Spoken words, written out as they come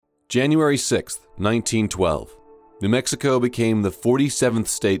January 6, 1912. New Mexico became the 47th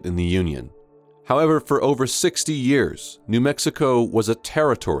state in the Union. However, for over 60 years, New Mexico was a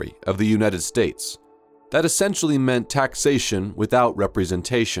territory of the United States. That essentially meant taxation without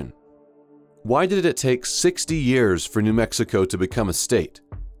representation. Why did it take 60 years for New Mexico to become a state?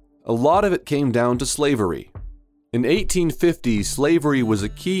 A lot of it came down to slavery. In 1850, slavery was a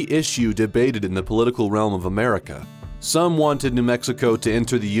key issue debated in the political realm of America. Some wanted New Mexico to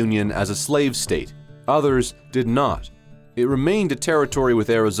enter the Union as a slave state. Others did not. It remained a territory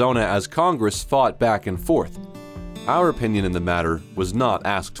with Arizona as Congress fought back and forth. Our opinion in the matter was not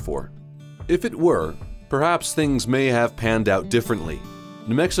asked for. If it were, perhaps things may have panned out differently.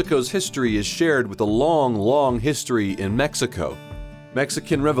 New Mexico's history is shared with a long, long history in Mexico.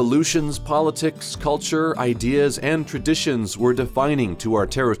 Mexican revolutions, politics, culture, ideas, and traditions were defining to our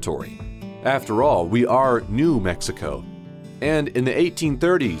territory. After all, we are New Mexico. And in the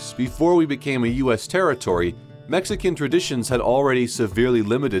 1830s, before we became a U.S. territory, Mexican traditions had already severely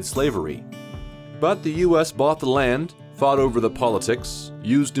limited slavery. But the U.S. bought the land, fought over the politics,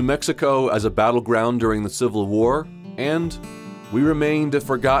 used New Mexico as a battleground during the Civil War, and we remained a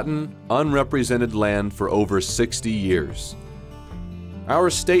forgotten, unrepresented land for over 60 years.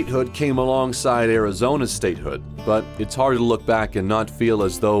 Our statehood came alongside Arizona's statehood, but it's hard to look back and not feel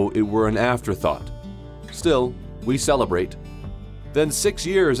as though it were an afterthought. Still, we celebrate. Then 6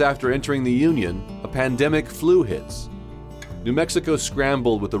 years after entering the Union, a pandemic flu hits. New Mexico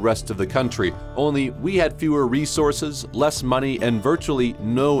scrambled with the rest of the country, only we had fewer resources, less money, and virtually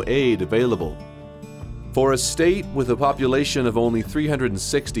no aid available. For a state with a population of only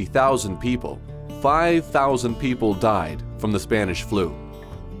 360,000 people, 5,000 people died from the Spanish flu.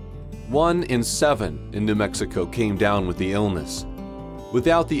 1 in 7 in New Mexico came down with the illness.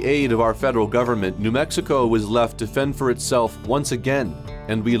 Without the aid of our federal government, New Mexico was left to fend for itself once again,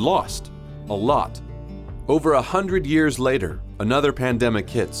 and we lost a lot. Over 100 years later, another pandemic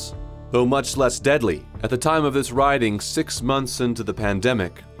hits. Though much less deadly, at the time of this writing, 6 months into the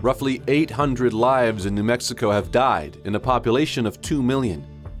pandemic, roughly 800 lives in New Mexico have died in a population of 2 million.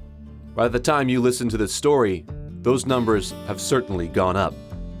 By the time you listen to this story, those numbers have certainly gone up.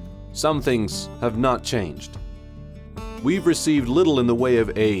 Some things have not changed. We've received little in the way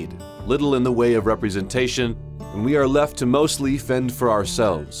of aid, little in the way of representation, and we are left to mostly fend for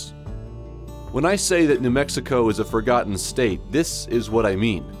ourselves. When I say that New Mexico is a forgotten state, this is what I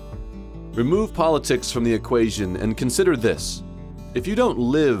mean. Remove politics from the equation and consider this. If you don't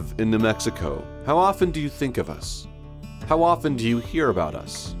live in New Mexico, how often do you think of us? How often do you hear about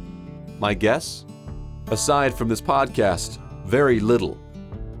us? My guess? Aside from this podcast, very little.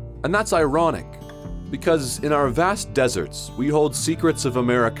 And that's ironic, because in our vast deserts, we hold secrets of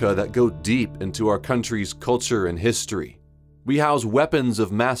America that go deep into our country's culture and history. We house weapons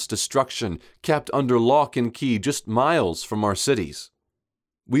of mass destruction kept under lock and key just miles from our cities.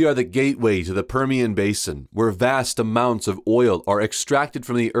 We are the gateway to the Permian Basin, where vast amounts of oil are extracted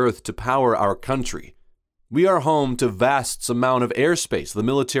from the earth to power our country. We are home to vast amounts of airspace the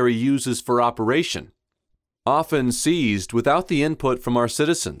military uses for operation, often seized without the input from our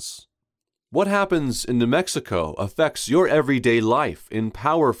citizens. What happens in New Mexico affects your everyday life in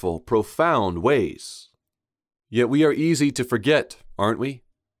powerful, profound ways. Yet we are easy to forget, aren't we?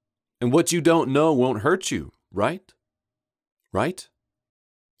 And what you don't know won't hurt you, right? Right?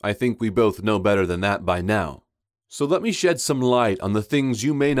 I think we both know better than that by now. So let me shed some light on the things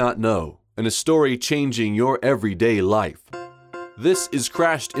you may not know in a story changing your everyday life. This is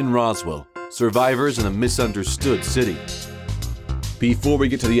Crashed in Roswell, Survivors in a Misunderstood City. Before we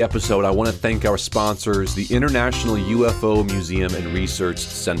get to the episode, I want to thank our sponsors, the International UFO Museum and Research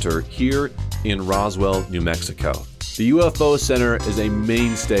Center here in Roswell, New Mexico. The UFO Center is a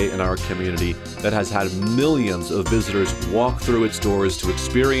mainstay in our community that has had millions of visitors walk through its doors to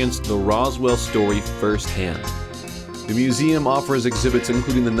experience the Roswell story firsthand. The museum offers exhibits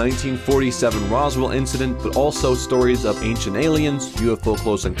including the 1947 Roswell incident, but also stories of ancient aliens, UFO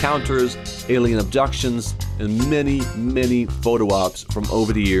close encounters, alien abductions, and many, many photo ops from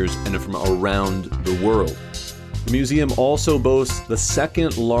over the years and from around the world. The museum also boasts the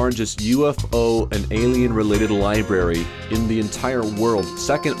second largest UFO and alien-related library in the entire world,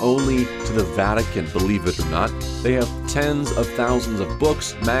 second only to the Vatican, believe it or not. They have tens of thousands of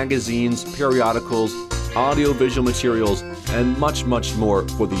books, magazines, periodicals, audio-visual materials, and much, much more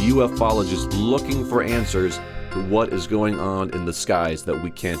for the ufologist looking for answers to what is going on in the skies that we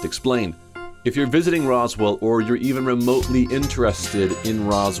can't explain. If you're visiting Roswell or you're even remotely interested in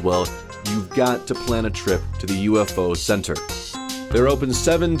Roswell, you've got to plan a trip to the UFO Center. They're open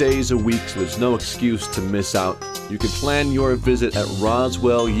 7 days a week, so there's no excuse to miss out. You can plan your visit at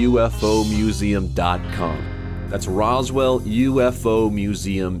roswellufomuseum.com. That's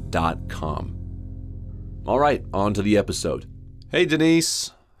roswellufomuseum.com. All right, on to the episode. Hey,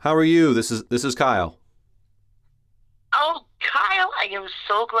 Denise. How are you? This is Kyle. Oh, Kyle, I am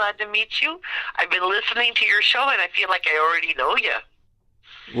so glad to meet you. I've been listening to your show, and I feel like I already know you.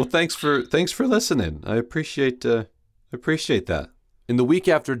 Well, thanks for listening. I appreciate that. In the week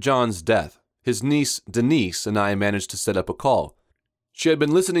after John's death, his niece Denise and I managed to set up a call. She had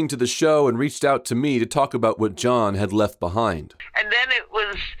been listening to the show and reached out to me to talk about what John had left behind. And then it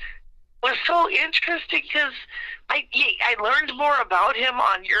was so interesting because I learned more about him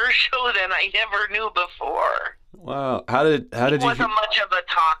on your show than I never knew before. Wow, how did he wasn't much of a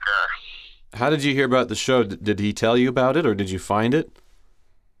talker. How did you hear about the show? Did he tell you about it, or did you find it?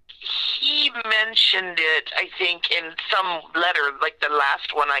 He mentioned it, I think, in some letter, like the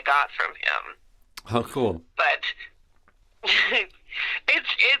last one I got from him. How cool! But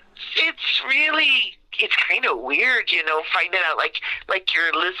it's really, it's kind of weird, finding out like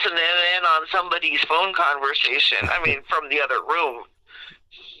you're listening in on somebody's phone conversation. I mean, from the other room.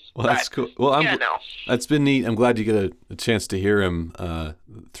 Well, that's cool. Well, that's been neat. I'm glad you get a chance to hear him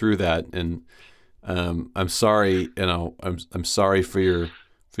through that, and I'm sorry. I'm sorry for your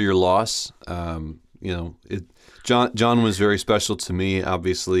loss. John was very special to me,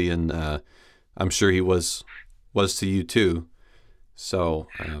 obviously, and I'm sure he was to you too. So,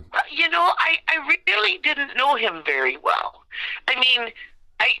 I really didn't know him very well. I mean,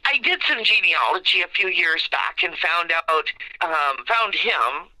 I did some genealogy a few years back and found him.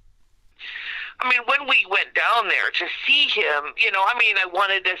 I mean, when we went down there to see him, I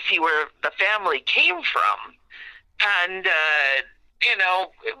wanted to see where the family came from. And,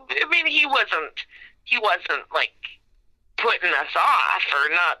 he wasn't like putting us off or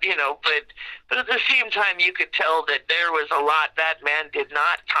not, but at the same time, you could tell that there was a lot that man did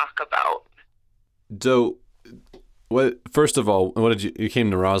not talk about. So, first of all, what did you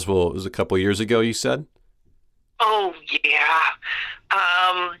came to Roswell? It was a couple years ago, you said? Oh, yeah.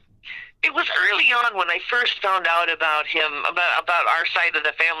 It was early on when I first found out about him, about our side of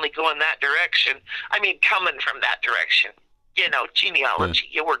the family going that direction. I mean, coming from that direction. Genealogy,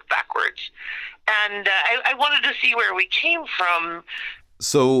 You work backwards. And I wanted to see where we came from.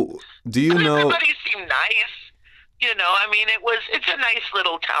 So, do you know... Everybody seemed nice. It's a nice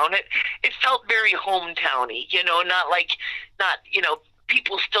little town. It felt very hometowny,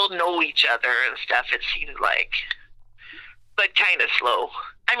 people still know each other and stuff, it seemed like. But kind of slow.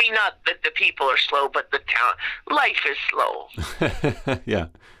 I mean, not that the people are slow, but the town, life is slow. Yeah.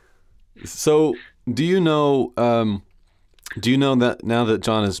 So, do you know that now that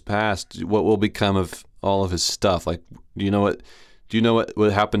John has passed, what will become of all of his stuff? Like, do you know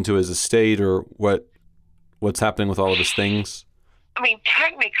what happened to his estate, or what's happening with all of his things? I mean,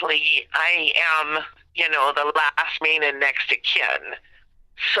 technically, I am, the last main and next to kin.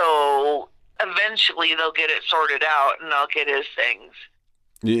 So eventually they'll get it sorted out and I'll get his things.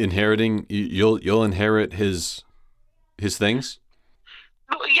 You'll inherit his things?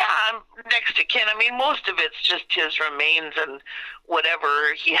 Yeah, I'm next to kin. I mean, most of it's just his remains and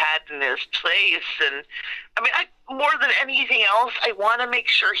whatever he had in his place. And I mean, more than anything else, I want to make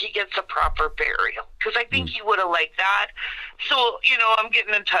sure he gets a proper burial because I think he would have liked that. So, I'm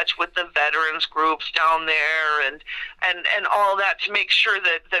getting in touch with the veterans groups down there and all that to make sure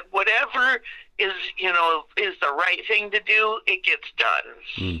that whatever is the right thing to do, it gets done.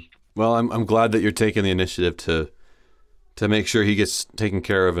 Well, I'm glad that you're taking the initiative to make sure he gets taken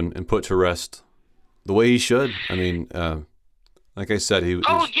care of and put to rest the way he should. I mean, like I said, he...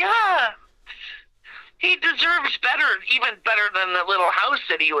 Oh, yeah. He deserves better, even better than the little house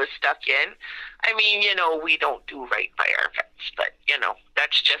that he was stuck in. I mean, we don't do right by our vets, but,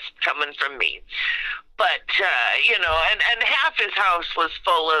 that's just coming from me. But, and half his house was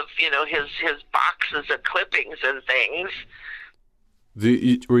full of, his boxes of clippings and things.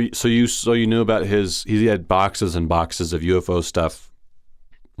 So you knew about he had boxes and boxes of UFO stuff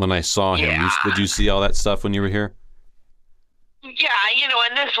when I saw him. Yeah. Did you see all that stuff when you were here? Yeah,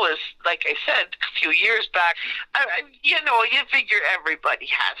 and this was, like I said, a few years back. You figure everybody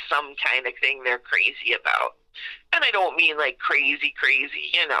has some kind of thing they're crazy about. And I don't mean like crazy,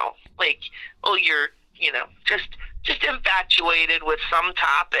 like, oh, you're, just infatuated with some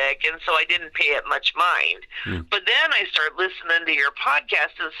topic, and so I didn't pay it much mind. But then I start listening to your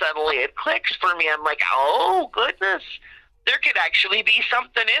podcast, and suddenly it clicks for me. I'm like, oh, goodness, there could actually be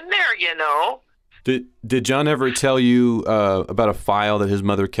something in there, Did John ever tell you about a file that his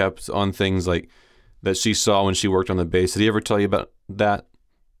mother kept on things like that she saw when she worked on the base. Did he ever tell you about that?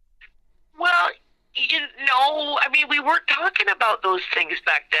 Well, I mean, we weren't talking about those things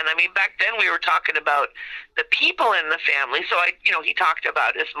back then. I mean, back then we were talking about the people in the family. So he talked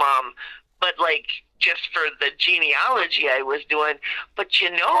about his mom, but like just for the genealogy I was doing. But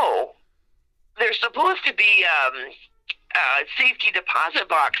there's supposed to be a safety deposit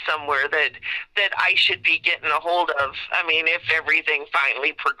box somewhere that I should be getting a hold of. I mean, if everything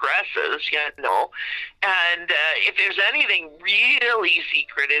finally progresses, and if there's anything really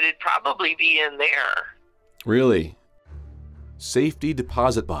secret, it'd probably be in there. Really? Safety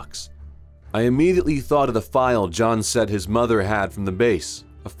deposit box. I immediately thought of the file John said his mother had from the base,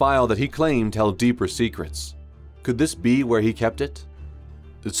 a file that he claimed held deeper secrets. Could this be where he kept it?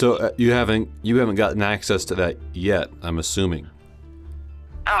 So you haven't gotten access to that yet, I'm assuming.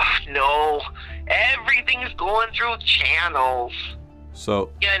 Oh, no. Everything's going through channels. So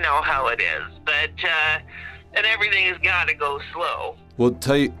you know how it is, but and everything has got to go slow. Well,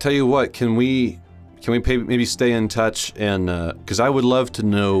 tell you what, can we maybe stay in touch, and because I would love to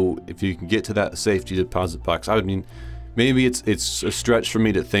know if you can get to that safety deposit box. I mean, maybe it's a stretch for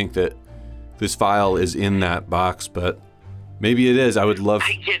me to think that this file is in that box, but maybe it is. I'd love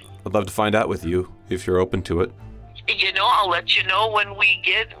to find out with you if you're open to it. I'll let you know when we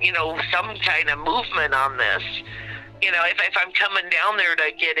get, some kind of movement on this. If I'm coming down there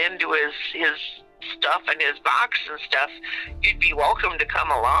to get into his stuff and his box and stuff, you'd be welcome to come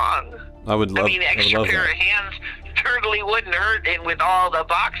along. Extra pair of hands certainly wouldn't hurt in with all the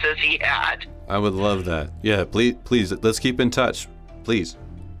boxes he had. I would love that. Yeah, please, let's keep in touch, please.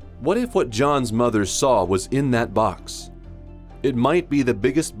 What if what John's mother saw was in that box? It might be the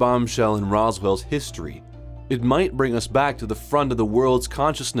biggest bombshell in Roswell's history. It might bring us back to the front of the world's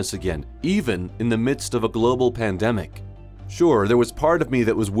consciousness again, even in the midst of a global pandemic. Sure, there was part of me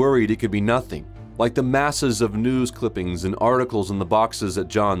that was worried it could be nothing, like the masses of news clippings and articles in the boxes at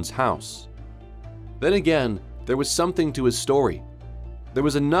John's house. Then again, there was something to his story. There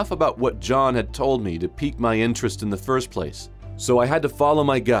was enough about what John had told me to pique my interest in the first place, so I had to follow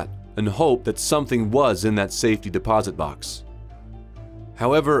my gut and hope that something was in that safety deposit box.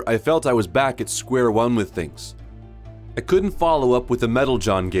 However, I felt I was back at square one with things. I couldn't follow up with the metal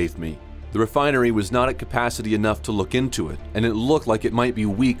John gave me. The refinery was not at capacity enough to look into it, and it looked like it might be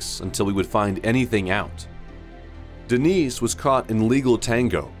weeks until we would find anything out. Denise was caught in legal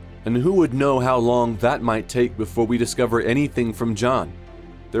tango, and who would know how long that might take before we discover anything from John?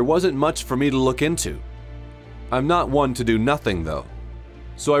 There wasn't much for me to look into. I'm not one to do nothing, though.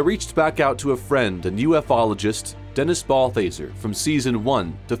 So I reached back out to a friend and ufologist, Dennis Balthaser, from Season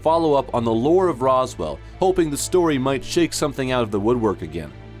 1 to follow up on the lore of Roswell, hoping the story might shake something out of the woodwork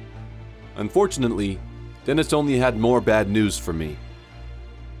again. Unfortunately, Dennis only had more bad news for me.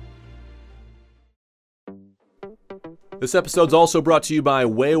 This episode's also brought to you by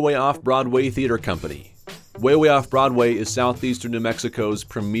Way Way Off Broadway Theater Company. Way Way Off Broadway is southeastern New Mexico's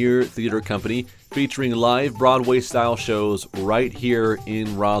premier theater company, featuring live Broadway-style shows right here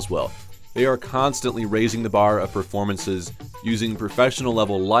in Roswell. They are constantly raising the bar of performances, using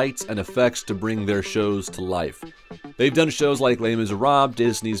professional-level lights and effects to bring their shows to life. They've done shows like Les Miserables,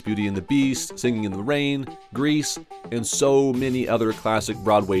 Disney's Beauty and the Beast, Singing in the Rain, Grease, and so many other classic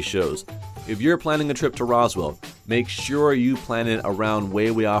Broadway shows. If you're planning a trip to Roswell, make sure you plan it around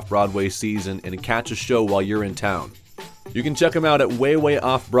Way Way Off Broadway season and catch a show while you're in town. You can check them out at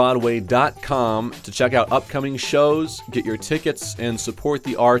waywayoffbroadway.com to check out upcoming shows, get your tickets, and support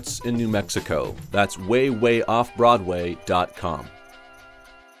the arts in New Mexico. That's waywayoffbroadway.com.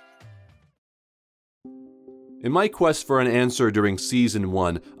 In my quest for an answer during Season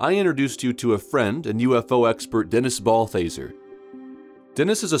 1, I introduced you to a friend and UFO expert, Dennis Balthaser.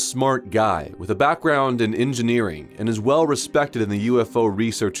 Dennis is a smart guy with a background in engineering and is well respected in the UFO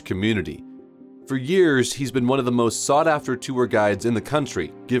research community. For years, he's been one of the most sought-after tour guides in the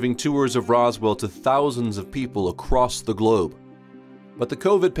country, giving tours of Roswell to thousands of people across the globe. But the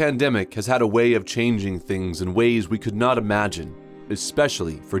COVID pandemic has had a way of changing things in ways we could not imagine,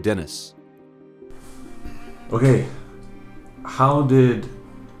 especially for Dennis. Okay, how did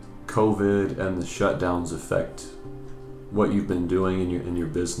COVID and the shutdowns affect what you've been doing in your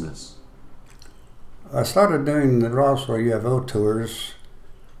business? I started doing the Roswell UFO tours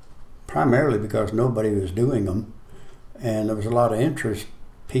primarily because nobody was doing them, and there was a lot of interest.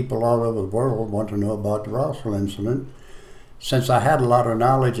 People all over the world want to know about the Roswell incident. Since I had a lot of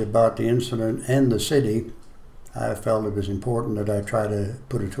knowledge about the incident and the city, I felt it was important that I try to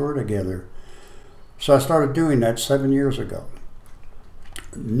put a tour together. So I started doing that 7 years ago,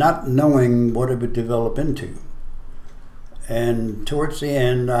 not knowing what it would develop into. And towards the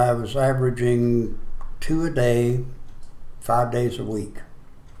end, I was averaging 2 a day, 5 days a week.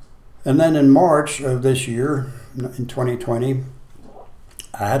 And then in March of this year, in 2020,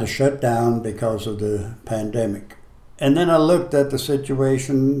 I had to shut down because of the pandemic. And then I looked at the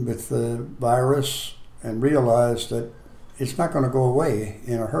situation with the virus and realized that it's not going to go away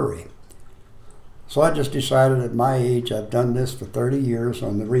in a hurry. So I just decided at my age, I've done this for 30 years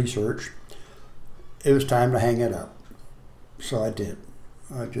on the research, it was time to hang it up. So I did.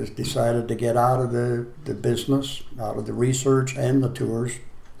 I just decided to get out of the business, out of the research and the tours.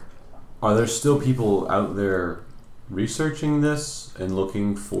 Are there still people out there researching this and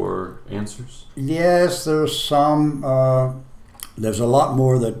looking for answers? Yes, there's some. There's a lot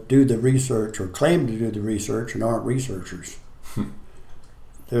more that do the research or claim to do the research and aren't researchers.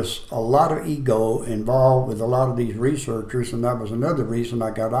 There's a lot of ego involved with a lot of these researchers, and that was another reason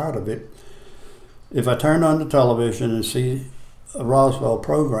I got out of it. If I turn on the television and see a Roswell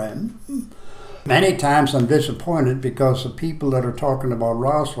program, many times I'm disappointed because the people that are talking about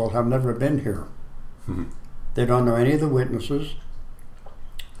Roswell have never been here. They don't know any of the witnesses.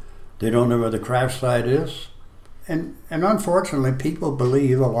 They don't know where the crash site is. And unfortunately, people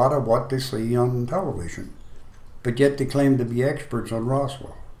believe a lot of what they see on television, but yet they claim to be experts on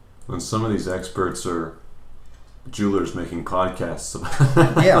Roswell. And some of these experts are jewelers making podcasts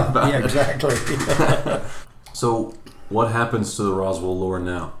Yeah, exactly. So what happens to the Roswell lore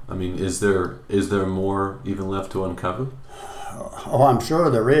now? I mean, is there more even left to uncover? Oh, I'm sure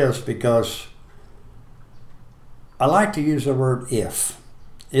there is, because I like to use the word if.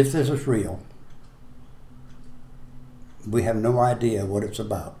 If this is real, we have no idea what it's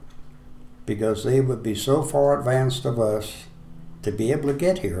about, because they would be so far advanced of us to be able to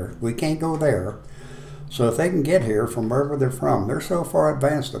get here. We can't go there. So if they can get here from wherever they're from, they're so far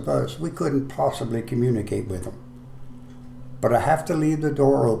advanced of us, we couldn't possibly communicate with them. But I have to leave the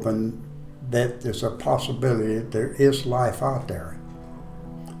door open that there's a possibility that there is life out there.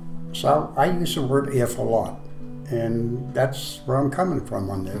 So I use the word if a lot, and that's where I'm coming from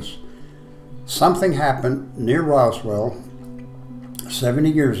on this. Something happened near Roswell 70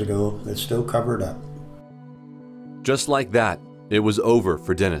 years ago that's still covered up. Just like that, it was over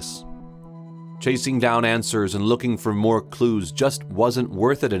for Dennis. Chasing down answers and looking for more clues just wasn't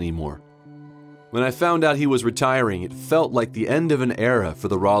worth it anymore. When I found out he was retiring, it felt like the end of an era for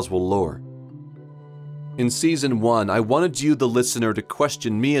the Roswell lore. In Season 1, I wanted you, the listener, to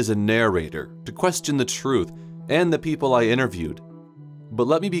question me as a narrator, to question the truth, and the people I interviewed. But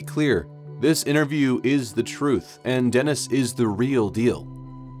let me be clear, this interview is the truth, and Dennis is the real deal.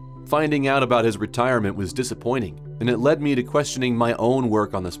 Finding out about his retirement was disappointing, and it led me to questioning my own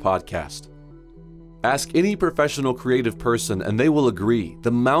work on this podcast. Ask any professional creative person and they will agree,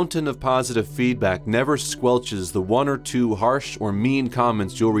 the mountain of positive feedback never squelches the 1 or 2 harsh or mean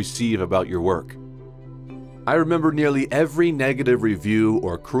comments you'll receive about your work. I remember nearly every negative review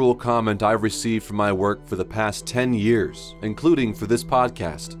or cruel comment I've received for my work for the past 10 years, including for this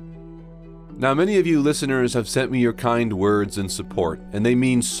podcast. Now, many of you listeners have sent me your kind words and support, and they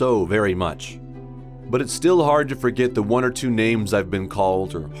mean so very much. But it's still hard to forget the 1 or 2 names I've been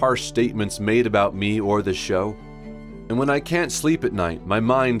called or harsh statements made about me or the show. And when I can't sleep at night, my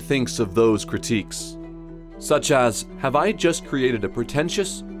mind thinks of those critiques. Such as, have I just created a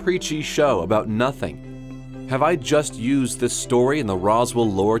pretentious, preachy show about nothing? Have I just used this story and the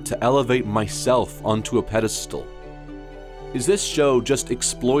Roswell lore to elevate myself onto a pedestal? Is this show just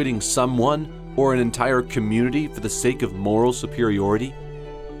exploiting someone or an entire community for the sake of moral superiority?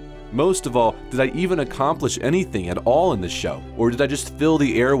 Most of all, did I even accomplish anything at all in this show, or did I just fill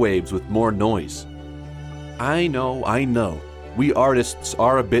the airwaves with more noise? I know, we artists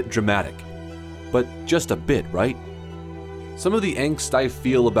are a bit dramatic. But just a bit, right? Some of the angst I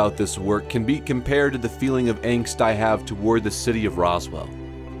feel about this work can be compared to the feeling of angst I have toward the city of Roswell.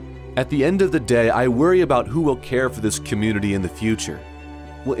 At the end of the day, I worry about who will care for this community in the future.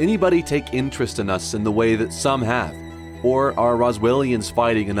 Will anybody take interest in us in the way that some have? Or are Roswellians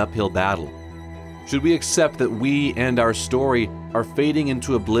fighting an uphill battle? Should we accept that we and our story are fading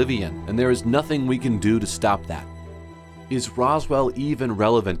into oblivion and there is nothing we can do to stop that? Is Roswell even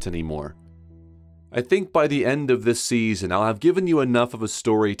relevant anymore? I think by the end of this season, I'll have given you enough of a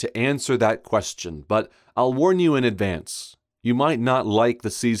story to answer that question, but I'll warn you in advance. You might not like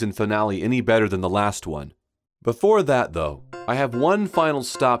the season finale any better than the last one. Before that, though, I have one final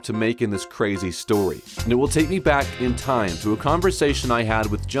stop to make in this crazy story, and it will take me back in time to a conversation I had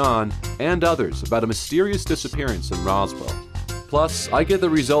with John and others about a mysterious disappearance in Roswell. Plus, I get the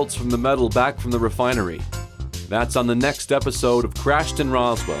results from the metal back from the refinery. That's on the next episode of Crashed in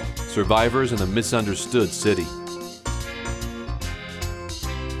Roswell, Survivors in a Misunderstood City.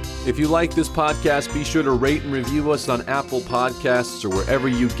 If you like this podcast, be sure to rate and review us on Apple Podcasts or wherever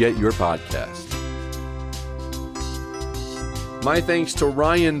you get your podcasts. My thanks to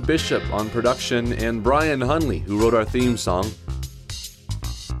Ryan Bishop on production and Brian Hunley, who wrote our theme song.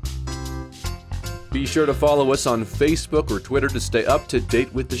 Be sure to follow us on Facebook or Twitter to stay up to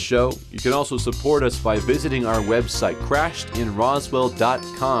date with the show. You can also support us by visiting our website,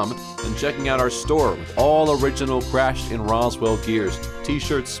 crashedinroswell.com, and checking out our store with all original Crashed in Roswell gears,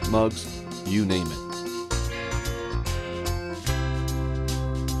 t-shirts, mugs, you name it.